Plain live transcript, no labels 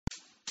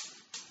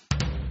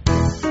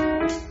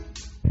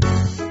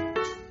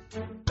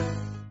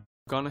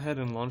gone ahead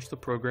and launched the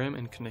program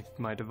and connected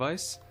my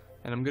device,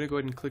 and I'm going to go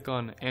ahead and click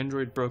on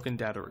Android Broken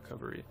Data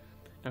Recovery.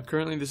 Now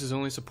currently this is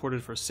only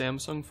supported for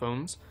Samsung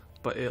phones,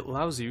 but it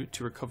allows you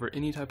to recover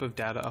any type of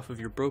data off of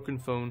your broken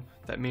phone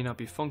that may not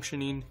be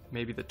functioning,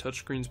 maybe the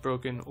touchscreen's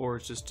broken or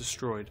it's just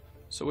destroyed.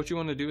 So what you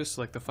want to do is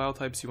select the file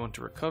types you want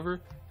to recover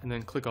and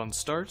then click on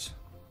Start.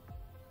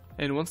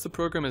 And once the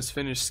program has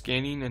finished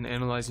scanning and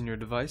analyzing your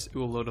device, it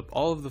will load up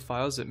all of the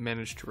files it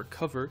managed to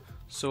recover.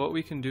 So what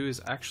we can do is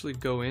actually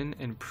go in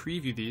and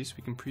preview these.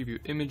 We can preview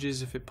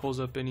images if it pulls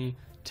up any,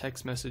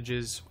 text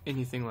messages,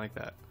 anything like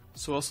that.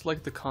 So I'll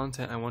select the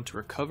content I want to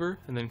recover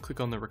and then click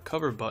on the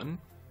Recover button,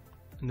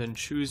 and then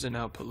choose an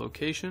output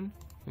location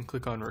and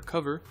click on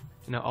Recover.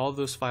 And now all of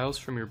those files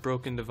from your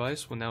broken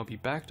device will now be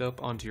backed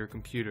up onto your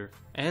computer.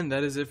 And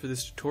that is it for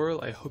this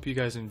tutorial. I hope you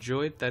guys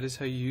enjoyed. That is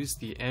how you use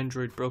the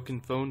Android Broken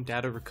Phone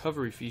Data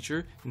Recovery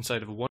feature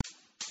inside of One